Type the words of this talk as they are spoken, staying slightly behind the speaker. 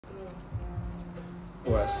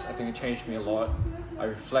was. I think it changed me a lot. I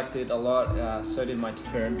reflected a lot. So did my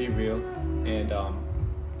tutor and Be Real, and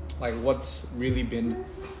like what's really been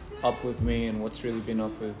up with me and what's really been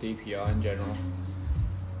up with DPR in general.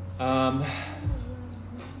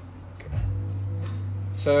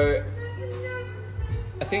 So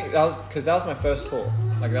I think that was my first tour.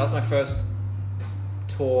 Like that was my first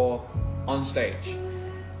tour on stage,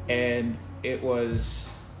 and it was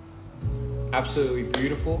absolutely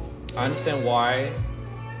beautiful. I understand why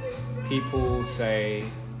people say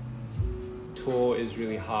tour is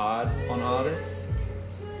really hard on artists.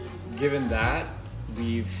 Given that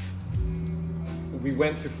we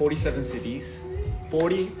went to 47 cities,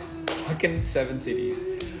 47 cities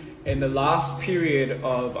in the last period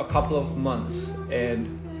of a couple of months,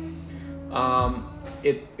 and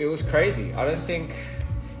it was crazy. I don't think,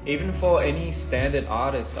 even for any standard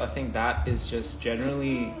artist, I think that is just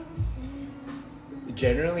generally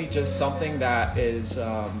just something that is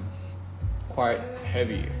quite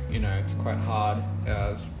heavy, you know, it's quite hard.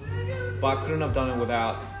 But I couldn't have done it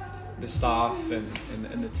without the staff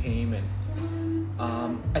and the team, and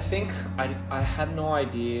I think I had no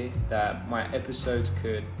idea that my episodes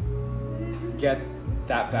could get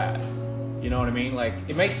that bad. You know what I mean? Like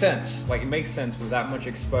it makes sense. Like it makes sense with that much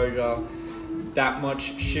exposure, that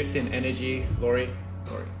much shift in energy. Lori,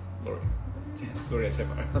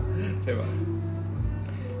 제발.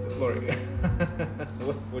 Lori,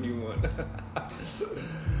 what do you want?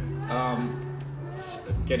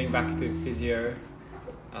 Getting back to physio.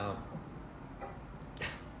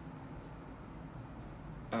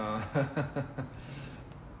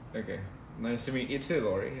 Okay, nice to meet you too,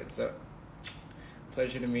 Lori. It's a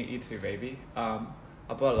pleasure to meet you too, baby.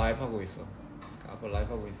 아빠 라이브 하고 있어. 아빠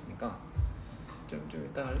라이브 하고 있으니까 좀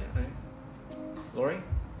이따 할래? Lori,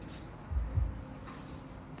 just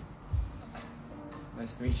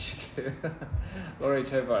nice to meet you too. Lori,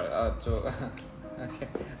 제발 okay.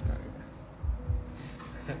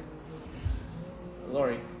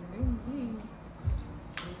 Lori.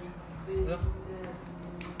 La.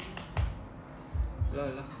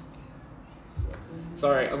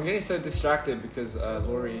 Sorry, I'm getting so distracted because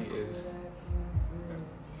Lori is...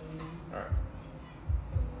 Alright.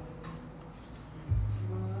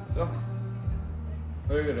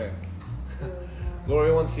 Look at her.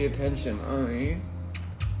 Lori wants the attention.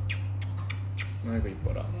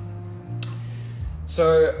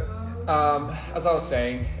 So, as I was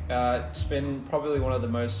saying, it's been probably one of the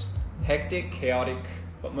most hectic, chaotic,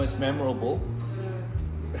 but most memorable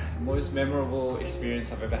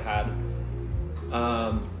experience I've ever had.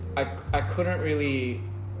 I couldn't really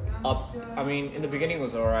I mean, in the beginning it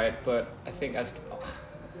was alright, but I think as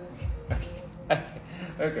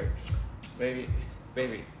okay, baby,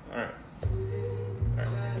 alright,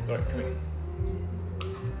 Lord, come here.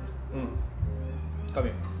 Come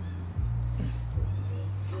here.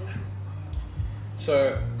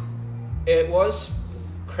 So it was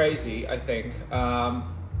crazy, I think. I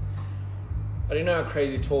didn't know how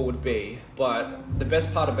crazy the tour would be, but the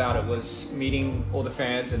best part about it was meeting all the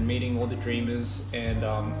fans and meeting all the dreamers, and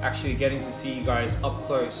actually getting to see you guys up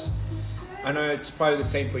close. I know it's probably the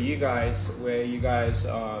same for you guys, where you guys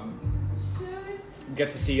get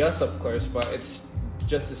to see us up close, but it's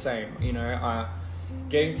just the same, you know.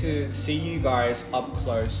 Getting to see you guys up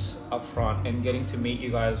close, up front, and getting to meet you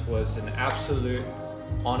guys was an absolute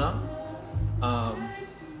honor. I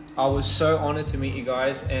was so honored to meet you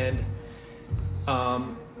guys, and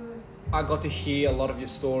I got to hear a lot of your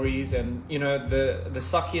stories, and you know, the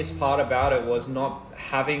suckiest part about it was not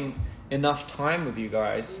having enough time with you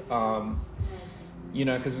guys, you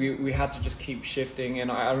know, because we had to just keep shifting.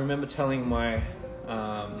 And I remember telling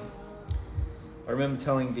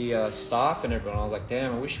the staff and everyone, I was like,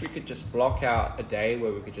 damn, I wish we could just block out a day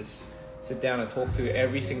where we could just sit down and talk to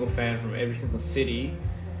every single fan from every single city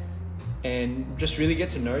and just really get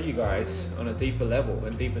to know you guys on a deeper level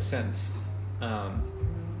and deeper sense.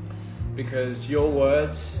 Because your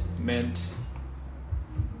words meant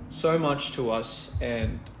so much to us,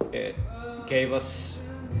 and it gave us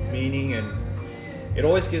meaning, and it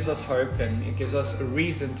always gives us hope, and it gives us a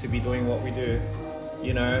reason to be doing what we do,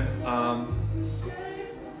 you know.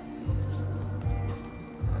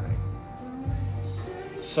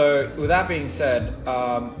 So with that being said,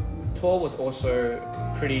 tour was also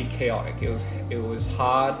pretty chaotic. It was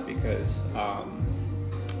hard because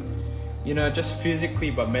you know, just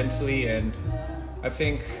physically but mentally. And I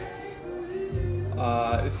think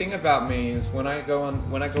the thing about me is when I go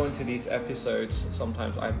into these episodes,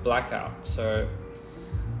 sometimes I black out. So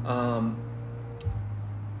a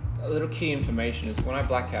little key information is when I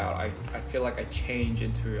black out, I feel like I change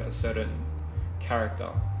into a certain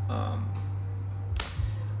character.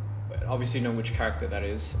 obviously know which character that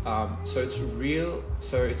is. So it's real.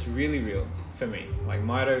 So it's really real for me. Like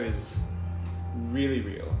Mito is really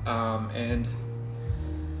real. And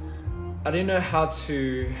I didn't know how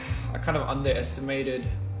to. I kind of underestimated.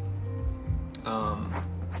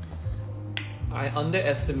 I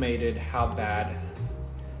underestimated how bad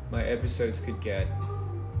my episodes could get.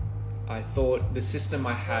 I thought the system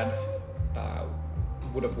I had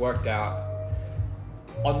would have worked out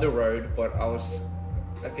on the road, but I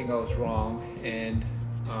think I was wrong, and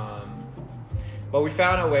but we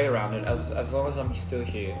found our way around it as long as I'm still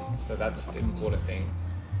here, so that's the important thing.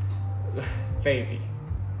 Baby,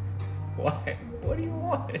 why? What do you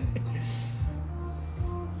want?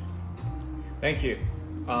 Thank you.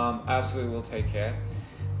 I absolutely will take care.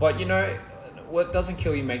 But you know, what doesn't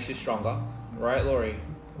kill you makes you stronger, right, Laurie?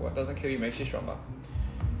 What doesn't kill you makes you stronger.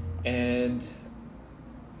 And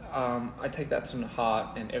I take that to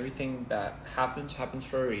heart, and everything that happens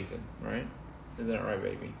for a reason, right? Isn't that right,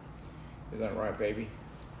 baby? Is that right, baby?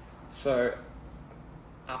 So,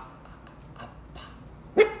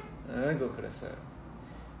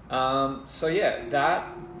 so yeah,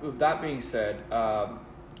 with that being said,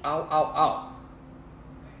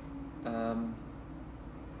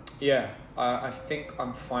 yeah, I think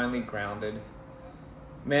I'm finally grounded.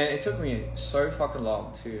 Man, it took me so fucking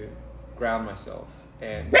long to ground myself,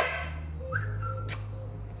 and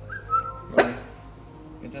Laurie,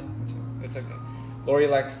 it's okay.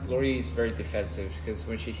 Laurie is very defensive because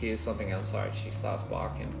when she hears something outside, she starts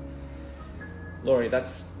barking. Laurie,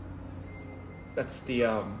 that's the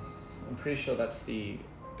I'm pretty sure that's the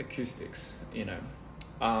acoustics, you know.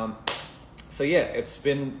 So yeah, it's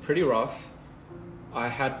been pretty rough. I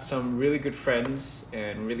had some really good friends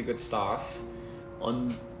and really good staff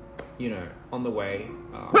on the way.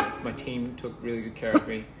 My team took really good care of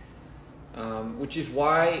me, which is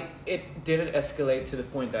why it didn't escalate to the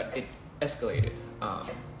point that it escalated.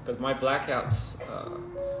 Because my blackouts are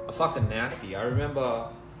fucking nasty. I remember,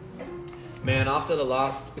 man, after the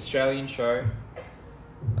last Australian show,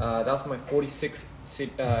 that was my 46th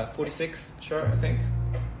show, I think,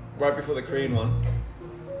 right before the Korean one.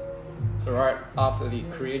 So right after the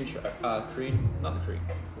Korean show,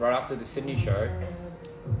 right after the Sydney show,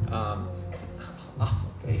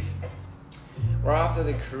 right after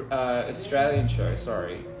the Australian show,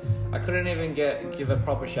 sorry, I couldn't even give a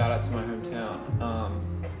proper shout out to my hometown.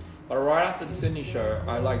 But right after the Sydney show,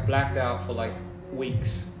 I like blacked out for like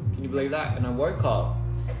weeks. Can you believe that? And I woke up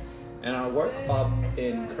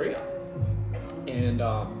in Korea, and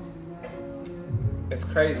it's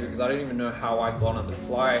crazy because I didn't even know how I got on the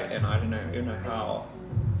flight, and I didn't even know how.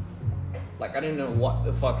 Like, I didn't know what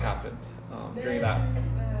the fuck happened during that.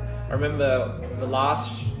 I remember the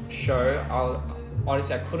last show, I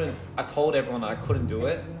told everyone that I couldn't do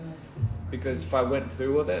it because if I went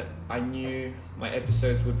through with it, I knew my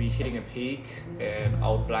episodes would be hitting a peak and I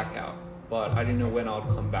would black out. But I didn't know when I would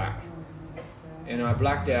come back. And I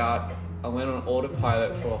blacked out. I went on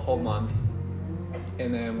autopilot for a whole month.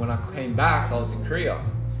 And then when I came back, I was in Korea.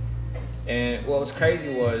 And what was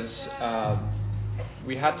crazy was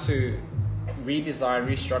we had to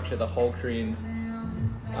restructure the whole Korean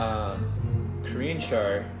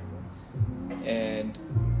show, and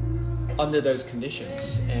under those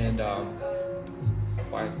conditions, and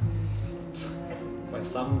by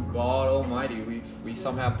some God Almighty, we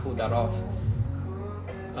somehow pulled that off.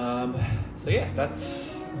 So yeah,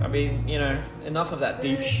 enough of that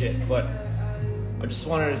deep shit. But I just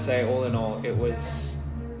wanted to say, all in all,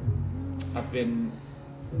 I've been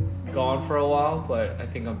gone for a while, but I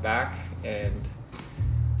think I'm back and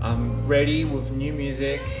I'm ready with new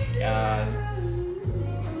music,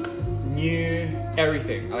 new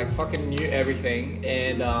everything. I fucking knew everything,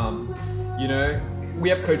 and we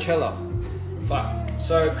have Coachella. Fuck.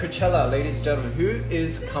 So Coachella, ladies and gentlemen, who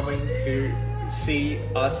is coming to see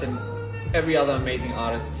us and every other amazing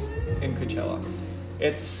artist in Coachella?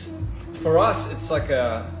 For us, it's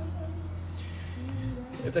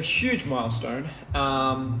a huge milestone.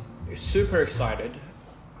 Super excited.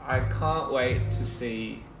 I can't wait to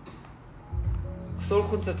see. 소울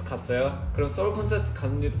콘서트 갔어요? 그럼 소울 콘서트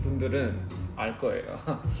가는 분들은 알 거예요.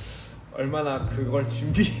 얼마나 그걸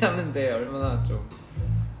준비하는데 얼마나 좀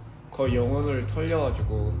거의 영혼을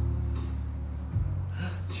털려가지고.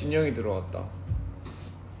 진영이 들어왔다.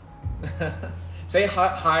 Say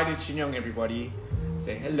hi to 진영, everybody.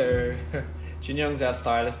 Say hello. 진영's our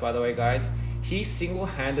stylist, by the way, guys. He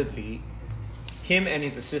single-handedly, him and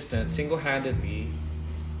his assistant single-handedly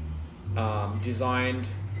designed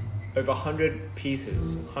over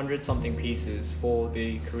 100-something pieces for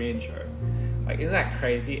the Korean show. Like, isn't that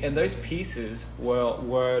crazy? And those pieces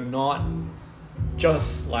were not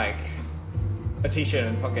just like a t-shirt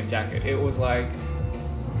and fucking jacket. It was like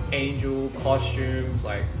angel costumes,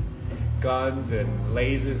 like guns and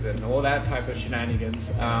lasers and all that type of shenanigans.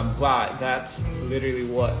 But that's literally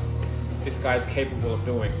what this guy's capable of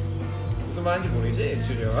doing. 무슨 말인지 모르지,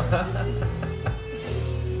 주죠.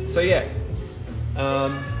 So yeah,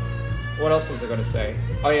 what else was I gonna say?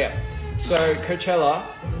 Oh yeah, so Coachella,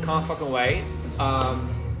 can't fucking wait.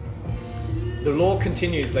 The lore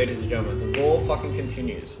continues, ladies and gentlemen. The lore fucking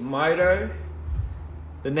continues. Maido,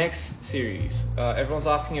 the next series. Everyone's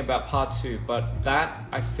asking about part 2, but that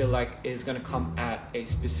I feel like is gonna come at a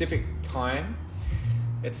specific time.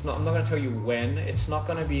 It's not. I'm not gonna tell you when. It's not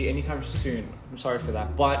gonna be anytime soon. I'm sorry for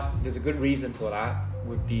that, but there's a good reason for that.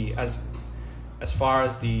 With the as far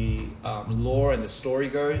as the lore and the story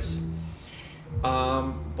goes.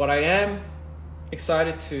 But I am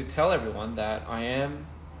excited to tell everyone that I am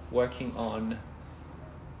working on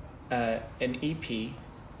an EP,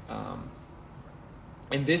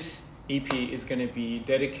 and this EP is going to be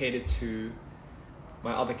dedicated to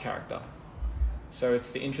my other character. So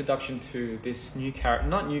it's the introduction to this new character,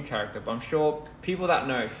 not new character, but I'm sure people that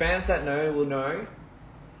know, fans that know will know.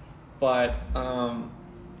 But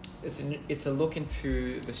it's a look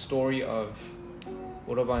into the story of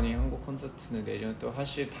오라바니 한국 콘서트는 내년 또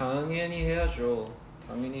사실 당연히 해야죠.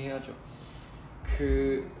 당연히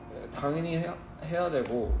해야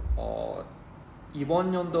되고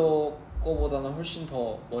이번 연도 거보다는 훨씬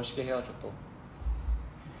더 멋있게 해야죠 또.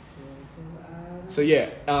 So yeah,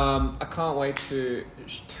 I can't wait to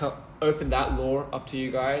open that lore up to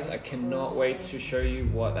you guys. I cannot wait to show you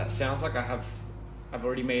what that sounds like. I've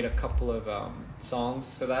already made a couple of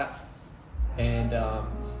songs for that, and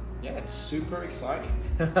yeah, it's super exciting.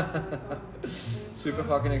 Super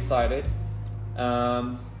fucking excited.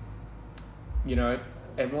 You know,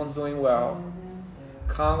 everyone's doing well.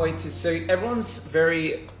 Can't wait to see. Everyone's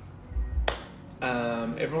very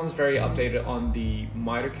updated on the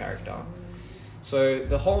Maido character. So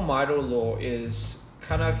the whole Maido lore is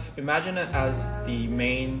kind of, imagine it as the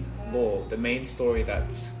main lore, the main story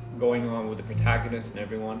that's going on with the protagonist and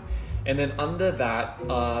everyone. And then under that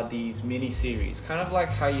are these mini series, kind of like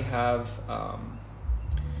how you have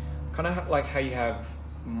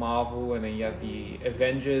Marvel, and then you have the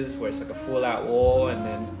Avengers, where it's like a full-out war, and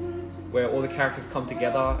then where all the characters come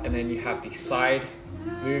together, and then you have these side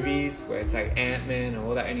movies where it's like Ant-Man and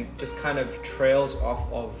all that, and it just kind of trails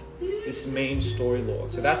off of this main story lore.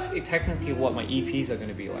 So that's technically what my EPs are going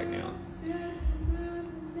to be like now.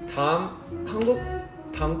 한국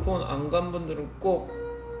단콘 안 간 분들은 꼭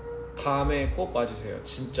다음에 꼭 와주세요.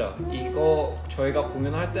 진짜 이거 저희가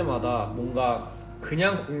공연할 때마다 뭔가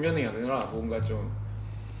그냥 공연이 아니라 뭔가 좀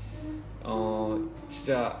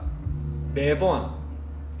진짜 매번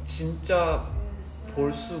진짜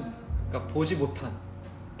그러니까 보지 못한,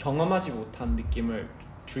 경험하지 못한 느낌을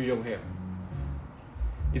주려고 해요.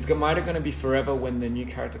 Is Maido going to be forever when the new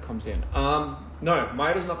character comes in? No,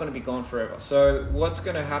 Maido's not going to be gone forever. So what's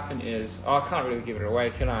going to happen is, I can't really give it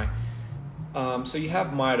away, can I? So you have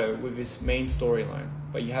Maido with his main storyline,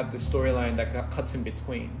 but you have the storyline that cuts in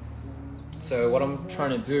between. So what I'm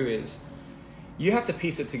trying to do is, you have to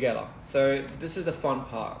piece it together. So this is the fun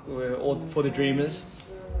part, for the dreamers.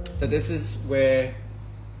 So this is where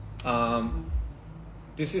a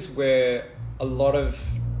lot of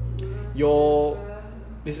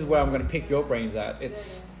this is where I'm going to pick your brains at.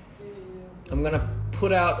 I'm going to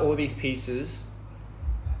put out all these pieces,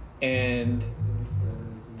 and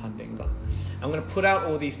I'm going to put out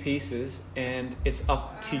all these pieces, and it's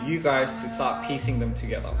up to you guys to start piecing them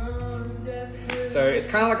together. So it's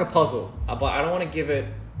kind of like a puzzle, but I don't want to give it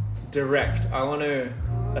direct.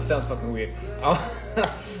 That sounds fucking weird. I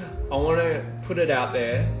want to put it out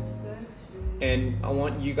there, and I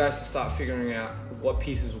want you guys to start figuring out what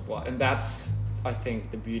pieces of what. And that's, I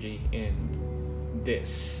think, the beauty in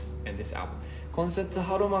this and this album. 콘서트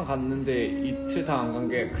하루만 갔는데 이틀 다 안 간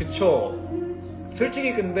게, 그쵸?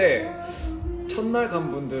 솔직히 근데 첫날 간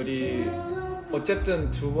분들이 어쨌든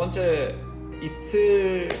두 번째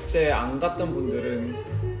이틀째 안 갔던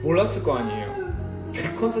분들은 몰랐을 거 아니에요. 제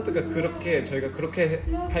콘서트가 저희가 그렇게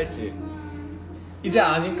할지 이제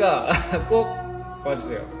아니까 꼭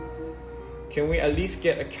와주세요. Can we at least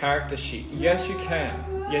get a character sheet? Yes, you can.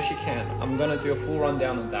 I'm gonna do a full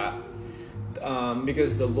rundown of that,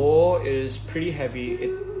 because the lore is pretty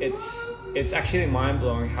heavy. It's actually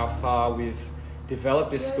mind-blowing how far we've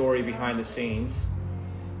developed this story behind the scenes.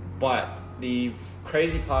 But the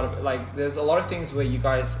crazy part of it, like, there's a lot of things where you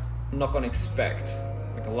guys are not gonna expect.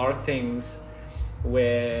 Like, a lot of things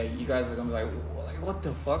where you guys are gonna be like, what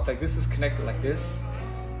the fuck? Like, this is connected like this.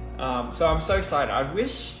 So I'm so excited. I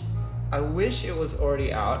wish I wish it was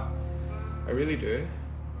already out. I really do.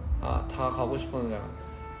 아, 다 가고 싶었는데.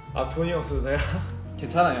 아, 돈이 없어서요?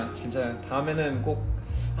 괜찮아요. 다음에는 꼭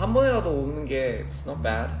한 번이라도 오는 게 it's not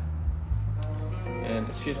bad. And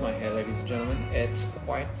excuse my hair, ladies and gentlemen. It's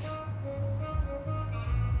quite.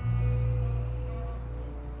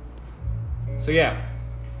 So yeah.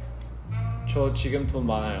 저 지금 돈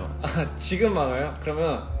많아요. 지금 많아요?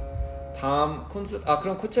 그러면 다음 콘서트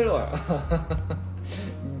그럼 코첼라 와요.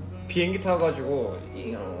 비행기 타가지고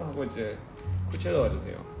하고 이제 코첼라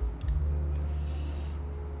와주세요.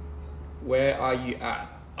 Where are you at?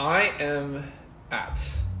 I am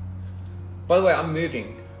at. By the way, I'm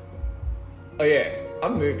moving. Oh yeah,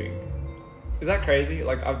 I'm moving. Is that crazy?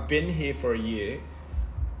 Like, I've been here for a year.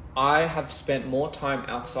 I have spent more time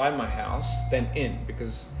outside my house than in,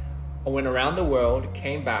 because I went around the world,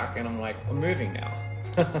 came back, and I'm like, I'm moving now.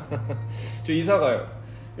 저 이사 가요.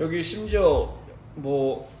 여기 심지어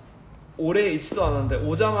뭐 오래 있지도 않았는데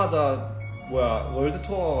오자마자 월드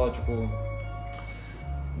투어 가가지고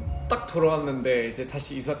딱 돌아왔는데 이제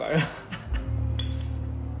다시 이사 가요.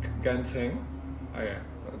 극간책. 예.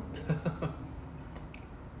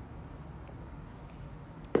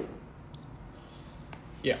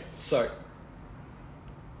 Yeah, so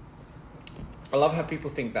I love how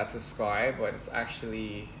people think that's a sky, but it's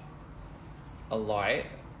actually a light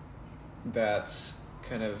that's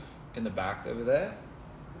kind of in the back over there.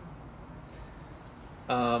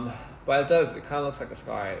 But it kind of looks like a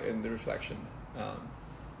sky in the reflection.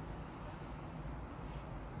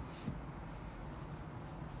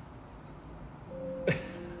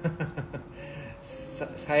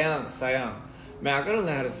 Sayang. Man, I gotta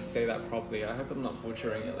know how to say that properly. I hope I'm not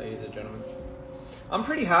butchering it, ladies and gentlemen. I'm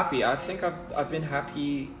pretty happy. I think I've been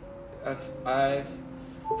happy. I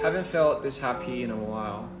haven't felt this happy in a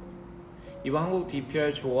while. 이번 한국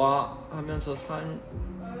DPR 좋아하면서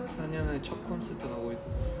 4년의 첫 콘서트 가고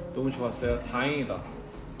너무 좋았어요. 다행이다.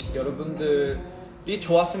 여러분들이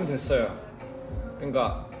좋았으면 됐어요.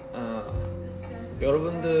 그러니까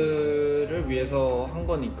여러분들을 위해서 한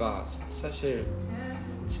거니까 사실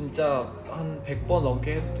진짜 한 100번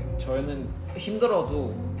넘게 해도 돼. 저희는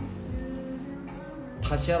힘들어도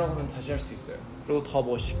다시 하라고 하면 다시 할 수 있어요. 그리고 더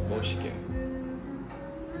멋있게.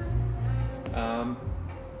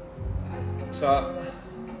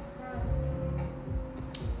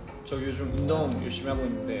 저 요즘 운동 열심히 하고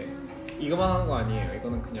있는데 이거만 하는 거 아니에요.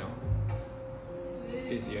 이거는 그냥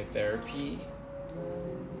physiotherapy.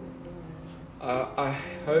 I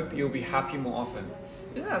hope you'll be happy more often.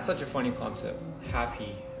 Isn't that such a funny concept?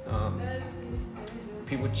 Happy.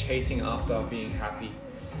 People chasing after being happy.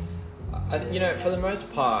 You know, for the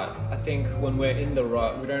most part, I think when we're in the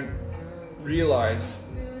rut, we don't realize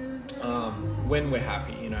when we're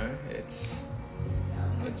happy. You know, it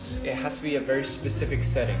has to be a very specific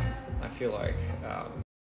setting. I feel like.